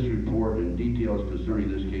 this report and details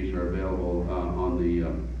concerning this case are available on the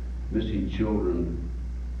missing children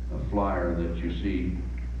flyer that you see,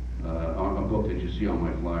 on a book that you see on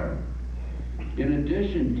my flyer. In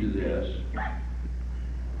addition to this,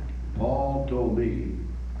 Paul told me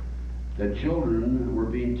that children were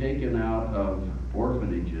being taken out of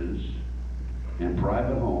orphanages and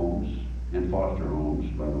private homes and foster homes,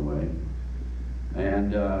 by the way,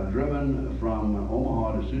 and driven from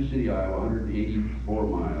Omaha to Sioux City, Iowa, 184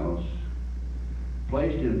 miles,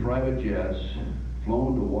 placed in private jets,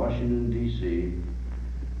 flown to Washington, D.C.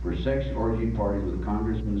 for sex orgy parties with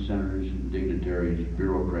congressmen, senators, dignitaries,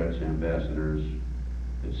 bureaucrats, ambassadors,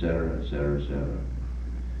 etc., etc., etc.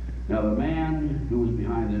 Now, the man who was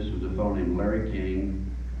behind this was a fellow named Larry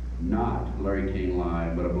King, not Larry King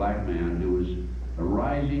Live, but a black man who was a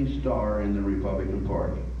rising star in the Republican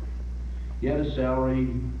Party. He had a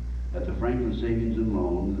salary at the Franklin Savings and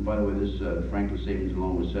Loan. By the way, this Franklin Savings and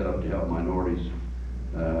Loan was set up to help minorities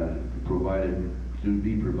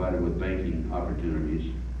be provided with banking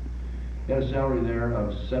opportunities. He had a salary there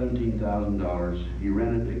of $17,000. He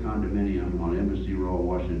rented a condominium on Embassy Row,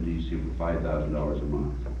 Washington, D.C. for $5,000 a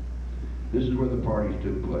month. This is where the parties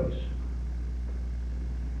took place.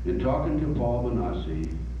 In talking to Paul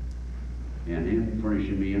Benassi and him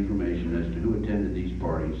furnishing me information as to who attended these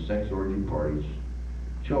parties, sex orgy parties,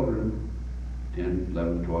 children, 10,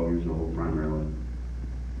 11, 12 years old primarily,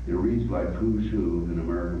 it reads like who's who in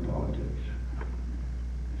American politics.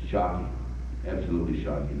 Shocking, absolutely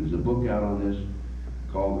shocking. There's a book out on this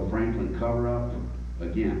called The Franklin Cover-Up.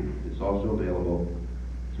 Again, it's also available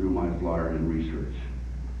through my flyer and research.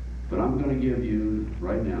 But I'm going to give you,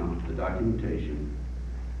 right now, the documentation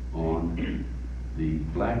on the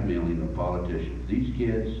blackmailing of politicians. These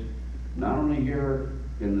kids, not only here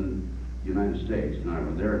in the United States, not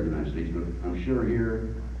over there in the United States, but I'm sure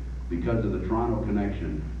here, because of the Toronto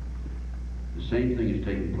connection, the same thing is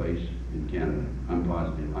taking place in Canada. I'm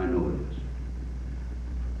positive. I know it is.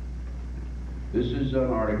 This is an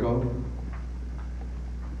article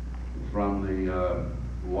from the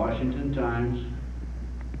Washington Times,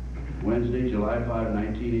 Wednesday, July 5,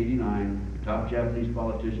 1989. Top Japanese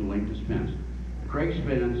politician linked to Spence. Craig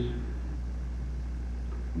Spence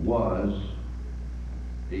was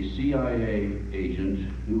a CIA agent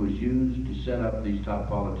who was used to set up these top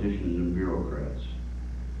politicians and bureaucrats.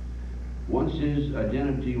 Once his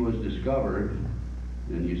identity was discovered,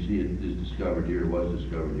 and you see it is discovered here, was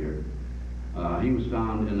discovered here, he was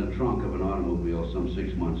found in the trunk of an automobile some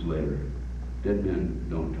 6 months later. Dead men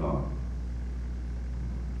don't talk.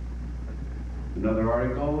 Another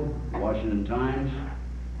article, Washington Times,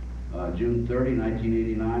 June 30,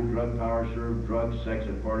 1989, drug power served drugs, sex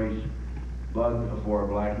at parties, bug for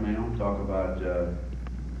blackmail. Talk about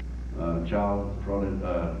child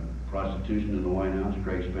prostitution in the White House,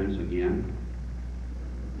 Craig Spence again.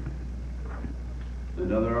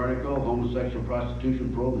 Another article, homosexual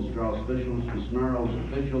prostitution probe that snarls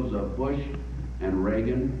officials of Bush and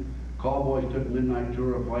Reagan. Callboys took midnight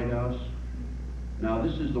tour of White House. Now,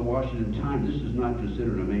 this is the Washington Times. This is not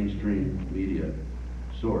considered a mainstream media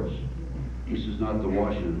source. This is not the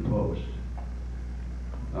Washington Post.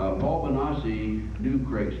 Paul Benassi knew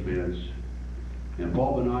Craig Spence, and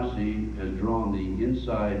Paul Benassi has drawn the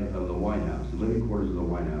inside of the White House, the living quarters of the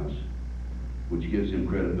White House, which gives him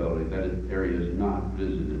credibility. That area is not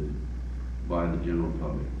visited by the general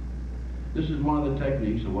public. This is one of the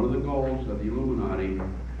techniques and one of the goals of the Illuminati,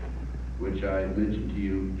 which I mentioned to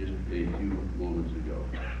you just a few moments ago.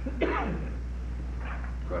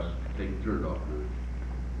 Turn it off now.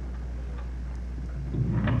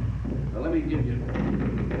 Now let me give you.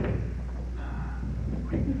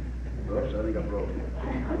 Oops, I think I broke it.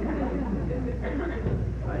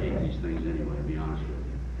 I hate these things anyway, to be honest with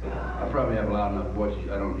you. I probably have a loud enough voice.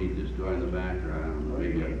 I don't need this, do I, in the back? Or I don't know,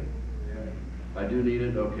 maybe I do need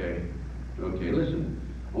it? Okay. Okay, listen.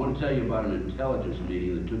 I want to tell you about an intelligence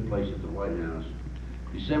meeting that took place at the White House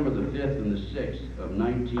December the 5th and the 6th of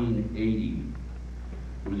 1980.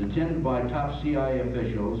 It was attended by top CIA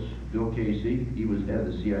officials, Bill Casey, he was head of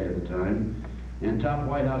the CIA at the time, and top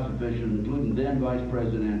White House officials, including then Vice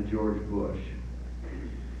President George Bush.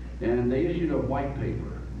 And they issued a white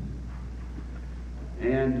paper.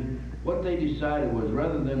 And what they decided was,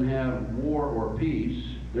 rather than have war or peace,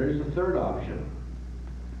 there's a third option.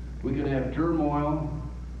 We can have turmoil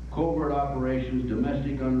covert operations,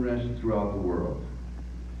 domestic unrest throughout the world.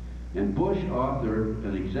 And Bush authored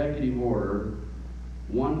an executive order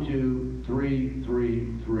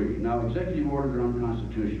 12333. Now, executive orders are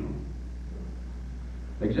unconstitutional.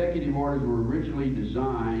 Executive orders were originally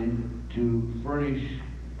designed to furnish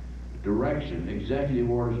direction, executive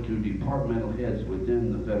orders to departmental heads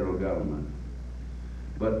within the federal government.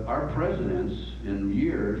 But our presidents,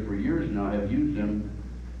 for years now, have used them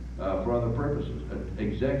for other purposes.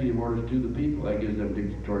 Executive orders to the people, that gives them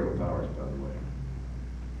dictatorial powers, by the way.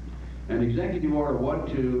 And Executive Order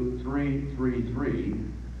 12333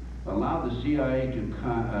 allowed the CIA to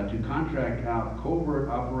contract out covert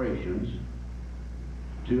operations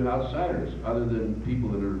to outsiders, other than people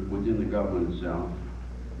that are within the government itself.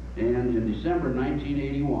 And in December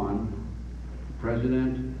 1981,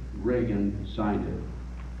 President Reagan signed it.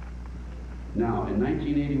 Now, in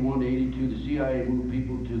 1981-82, the CIA moved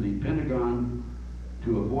people to the Pentagon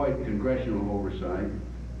to avoid congressional oversight.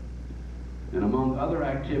 And among other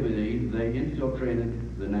activity, they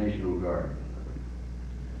infiltrated the National Guard.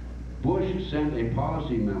 Bush sent a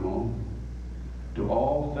policy memo to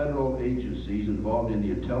all federal agencies involved in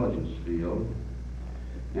the intelligence field,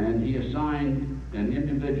 and he assigned an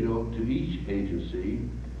individual to each agency,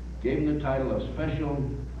 gave him the title of Special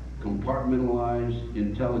Compartmentalized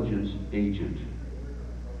Intelligence Agent,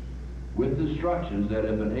 with instructions that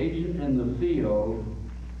if an agent in the field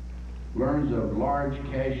learns of large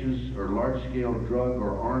caches or large-scale drug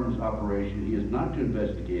or arms operation, he is not to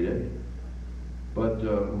investigate it, but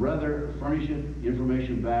rather furnish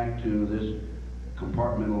information back to this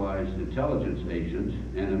compartmentalized intelligence agent,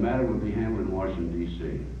 and the matter would be handled in Washington,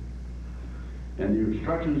 D.C. And the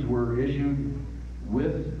instructions were issued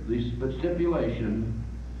with the stipulation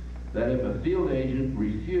that if a field agent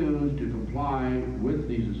refused to comply with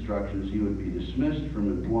these instructions, he would be dismissed from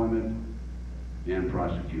employment and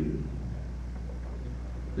prosecuted.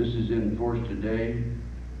 This is in force today,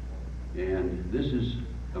 and this is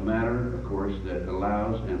a matter, of course, that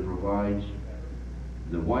allows and provides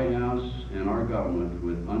the White House and our government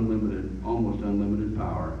with almost unlimited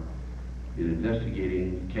power in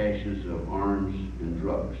investigating caches of arms and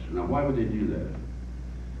drugs. Now, why would they do that?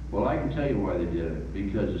 Well, I can tell you why they did it.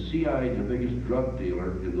 Because the CIA is the biggest drug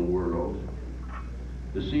dealer in the world.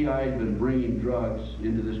 The CIA has been bringing drugs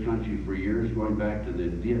into this country for years, going back to the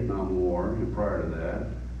Vietnam War and prior to that.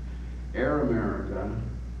 Air America,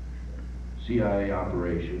 CIA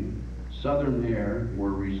operation. Southern Air, more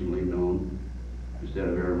recently known instead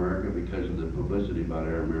of Air America because of the publicity about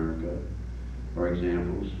Air America, are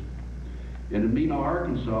examples. In Mena,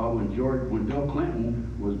 Arkansas, when Bill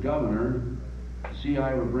Clinton was governor, the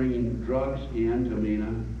CIA were bringing drugs into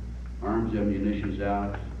Mena, arms and munitions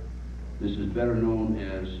out. This is better known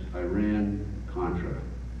as Iran-Contra.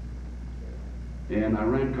 And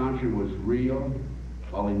Iran-Contra was real.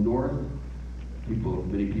 Ollie North,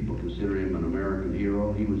 many people consider him an American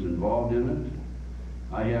hero. He was involved in it.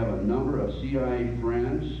 I have a number of CIA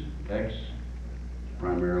friends,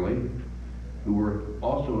 primarily, who were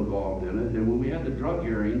also involved in it. And when we had the drug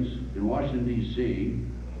hearings in Washington, D.C.,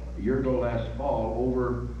 a year ago last fall,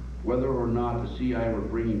 over whether or not the CIA were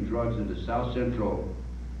bringing drugs into south central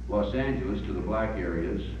Los Angeles to the black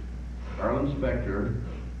areas, our inspector,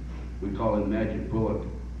 we call him Magic Bullet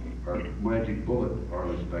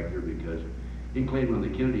Arlen Spector, because he claimed on the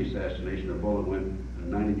Kennedy assassination the bullet went at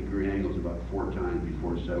 90-degree angles about 4 times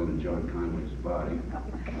before it settled in John Conway's body.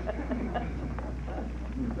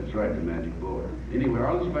 That's right, the magic bullet. Anyway,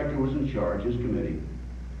 Arlen Spector was in charge, his committee,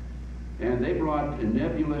 and they brought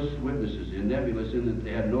nebulous witnesses, nebulous in that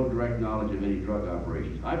they had no direct knowledge of any drug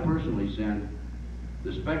operations. I personally sent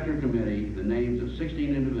the Spector Committee the names of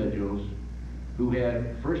 16 individuals who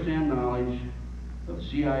had first-hand knowledge of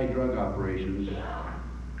CIA drug operations,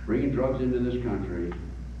 bringing drugs into this country.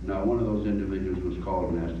 Now, one of those individuals was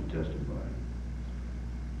called and asked to testify.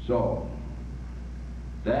 So,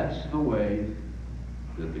 that's the way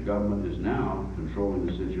that the government is now controlling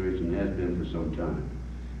the situation and has been for some time.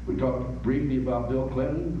 We talked briefly about Bill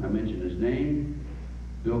Clinton. I mentioned his name.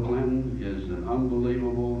 Bill Clinton is an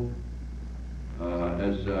unbelievable,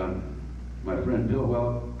 as my friend Bill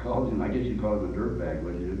Well calls him, I guess you'd call him a dirtbag,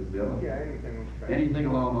 wouldn't you, Bill? Yeah, anything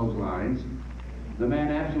along those lines. The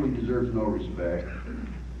man absolutely deserves no respect.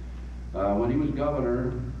 When he was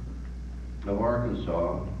governor of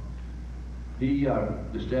Arkansas, he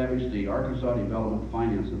established the Arkansas Development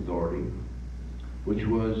Finance Authority, which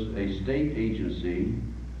was a state agency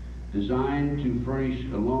designed to furnish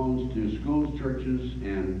loans to schools, churches,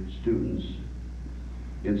 and students.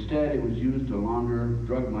 Instead, it was used to launder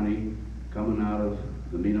drug money coming out of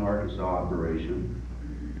the Mena, Arkansas operation.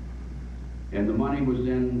 And the money was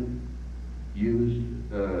then used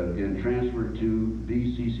and transferred to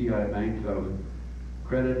BCCI Bank of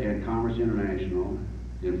Credit and Commerce International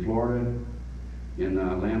in Florida, in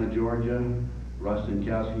Atlanta, Georgia,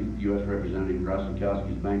 Rostenkowski, U.S. Representative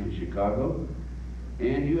Rostenkowski's bank in Chicago.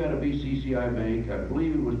 And you had a BCCI bank, I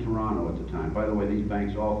believe it was Toronto at the time. By the way, these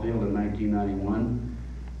banks all failed in 1991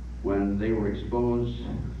 when they were exposed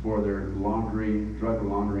for their drug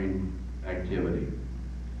laundering activity.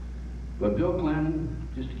 But Bill Clinton,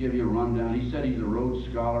 just to give you a rundown, he said he's a Rhodes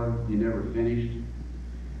Scholar. He never finished.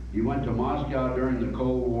 He went to Moscow during the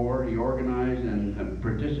Cold War. He organized and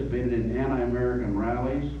participated in anti-American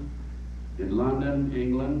rallies in London,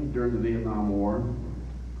 England, during the Vietnam War.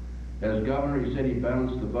 As governor, he said he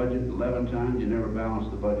balanced the budget 11 times. He never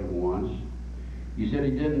balanced the budget once. He said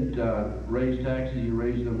he didn't raise taxes. He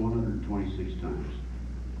raised them 126 times.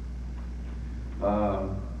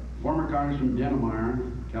 Former Congressman Dennemeyer,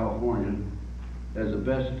 California, has the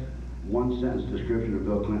best one-sentence description of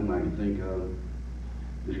Bill Clinton I can think of.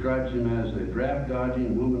 Describes him as a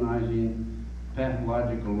draft-dodging, womanizing,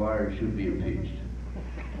 pathological liar who should be impeached.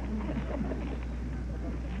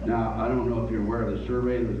 Now, I don't know if you're aware of the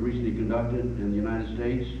survey that was recently conducted in the United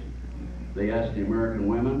States. They asked the American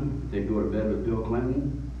women if they'd go to bed with Bill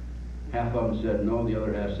Clinton. Half of them said no, the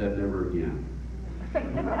other half said never again.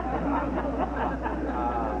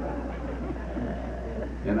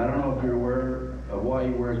 And I don't know if you're aware of why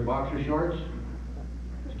he wears boxer shorts.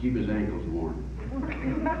 To keep his ankles warm.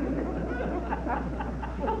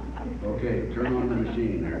 Okay, turn on the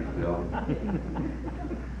machine there, Bill.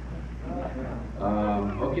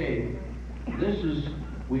 Okay, this is,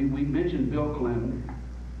 we mentioned Bill Clinton.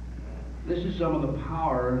 This is some of the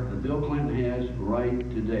power that Bill Clinton has right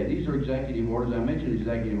today. These are executive orders. I mentioned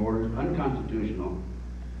executive orders, unconstitutional.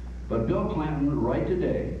 But Bill Clinton, right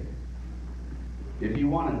today, if he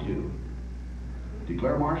wanted to,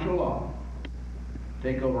 declare martial law,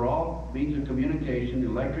 take over all means of communication,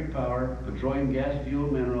 electric power, petroleum, gas,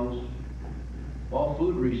 fuel, minerals, all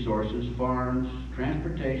food resources, farms,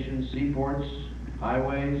 transportation, seaports,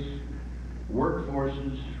 highways,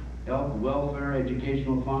 workforces, health, welfare,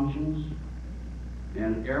 educational functions,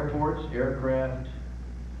 and airports, aircraft,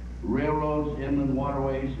 railroads, inland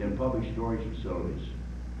waterways, and public storage facilities.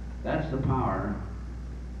 That's the power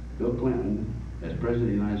Bill Clinton, as President of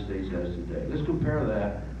the United States, has today. Let's compare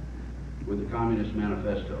that with the Communist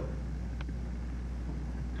Manifesto.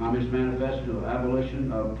 Communist Manifesto: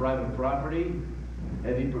 abolition of private property,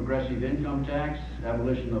 heavy progressive income tax,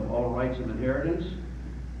 abolition of all rights of inheritance,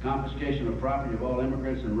 confiscation of property of all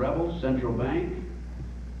immigrants and rebels, central bank,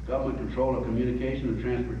 government control of communication and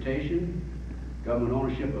transportation, government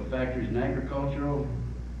ownership of factories and agricultural,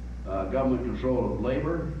 government control of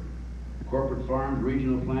labor, corporate farms,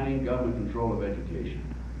 regional planning, government control of education.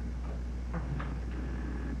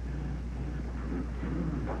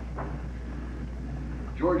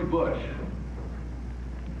 George Bush.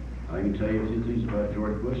 I can tell you a few things about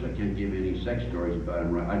George Bush. I can't give you any sex stories about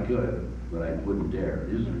him. I could, but I wouldn't dare.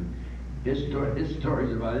 His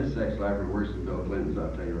stories about his sex life are worse than Bill Clinton's,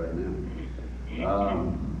 I'll tell you right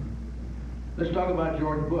now. Let's talk about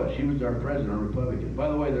George Bush. He was our president, a Republican. By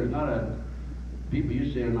the way, there's not a, people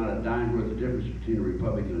used to say there's not a dime worth of difference between a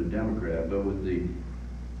Republican and a Democrat, but with the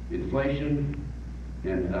inflation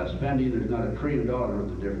and spending, there's not $1 trillion worth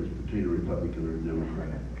of difference between a Republican and a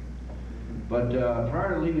Democrat. But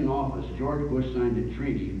prior to leaving office, George Bush signed a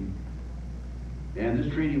treaty, and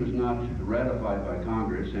this treaty was not ratified by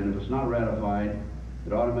Congress, and if it's not ratified,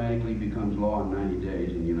 it automatically becomes law in 90 days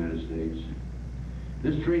in the United States.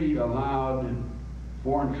 This treaty allowed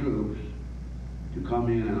foreign troops to come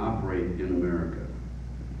in and operate in America.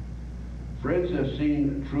 Friends have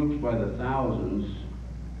seen troops by the thousands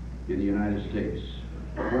in the United States,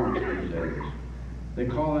 foreign troops, that is. They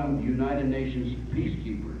call them United Nations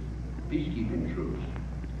peacekeepers, peacekeeping troops.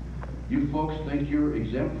 You folks think you're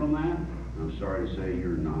exempt from that? I'm sorry to say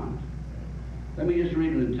you're not. Let me just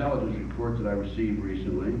read an intelligence report that I received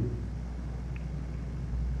recently.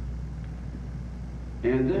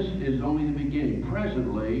 And this is only the beginning.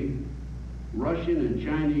 Presently, Russian and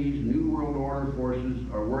Chinese New World Order forces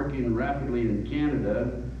are working rapidly in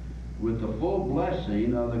Canada with the full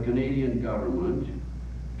blessing of the Canadian government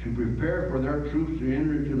to prepare for their troops to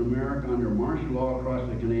enter into America under martial law across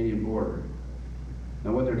the Canadian border.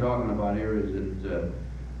 Now what they're talking about here is that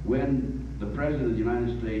when the President of the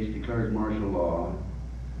United States declares martial law,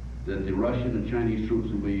 that the Russian and Chinese troops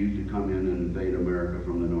will be used to come in and invade America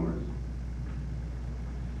from the north.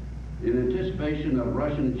 In anticipation of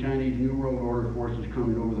Russian and Chinese New World Order forces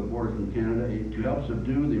coming over the border from Canada to help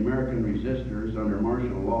subdue the American resistors under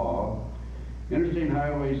martial law, Interstate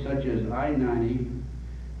highways such as I-90,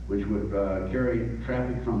 which would carry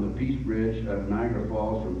traffic from the Peace Bridge of Niagara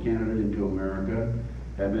Falls from Canada into America,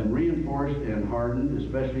 have been reinforced and hardened,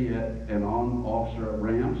 especially at and on off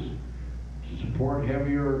ramps, to support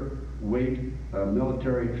heavier weight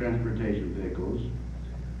military transportation vehicles.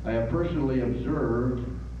 I have personally observed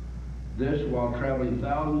this while traveling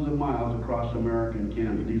thousands of miles across America and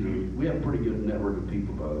Canada. We have a pretty good network of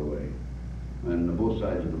people, by the way, on both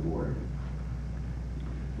sides of the border.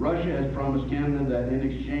 Russia has promised Canada that in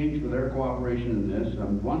exchange for their cooperation in this,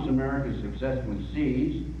 once America is successfully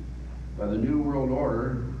seized by the New World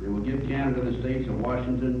Order, they will give Canada the states of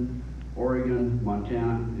Washington, Oregon,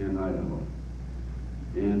 Montana, and Idaho.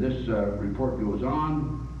 And this report goes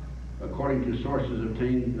on. According to sources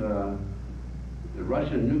obtained, the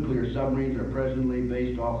Russian nuclear submarines are presently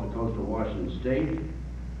based off the coast of Washington State.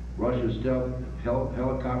 Russian stealth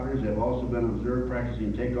helicopters have also been observed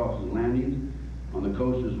practicing takeoffs and landings on the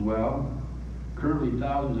coast as well. Currently,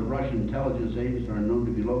 thousands of Russian intelligence agents are known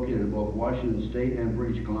to be located in both Washington State and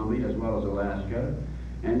British Columbia, as well as Alaska,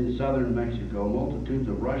 and in southern Mexico. Multitudes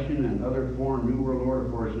of Russian and other foreign New World Order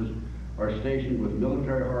forces are stationed with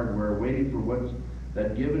military hardware, waiting for what's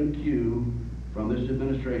that given cue from this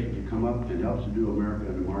administration to come up and help subdue America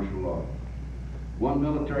under martial law. One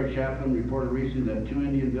military chaplain reported recently that 2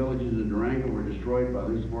 Indian villages in Durango were destroyed by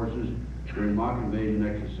these forces during mock invasion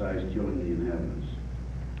exercise, killing the inhabitants.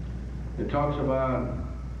 It talks about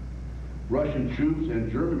Russian troops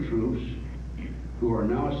and German troops who are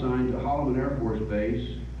now assigned to Holloman Air Force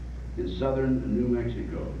Base in southern New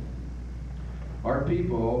Mexico. Our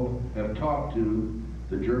people have talked to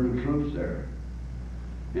the German troops there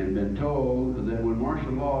and been told that when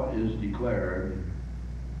martial law is declared,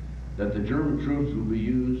 that the German troops will be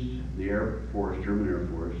used, the Air Force, German Air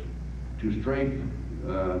Force, to strafe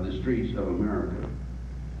the streets of America.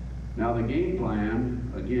 Now the game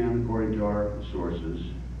plan, again, according to our sources,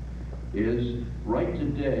 is right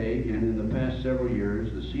today and in the past several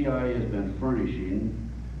years, the CIA has been furnishing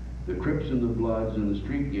the Crips and the Bloods and the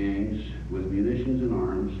street gangs with munitions and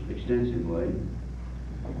arms extensively.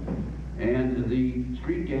 And the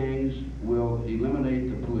street gangs will eliminate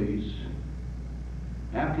the police.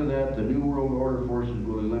 After that, the New World Order forces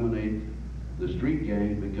will eliminate the street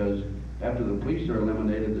gangs, because after the police are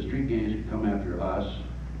eliminated, the street gangs can come after us,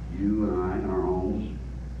 you and I, and our homes.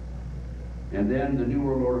 And then the New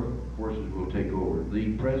World Order forces will take over.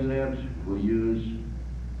 The president will use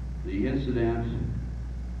the incident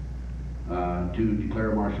to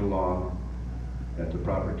declare martial law at the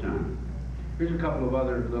proper time. Here's a couple of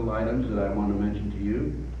other little items that I want to mention to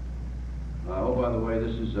you. Oh, by the way,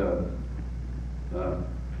 this is an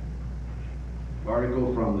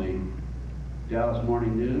article from the Dallas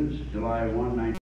Morning News, July 1, 19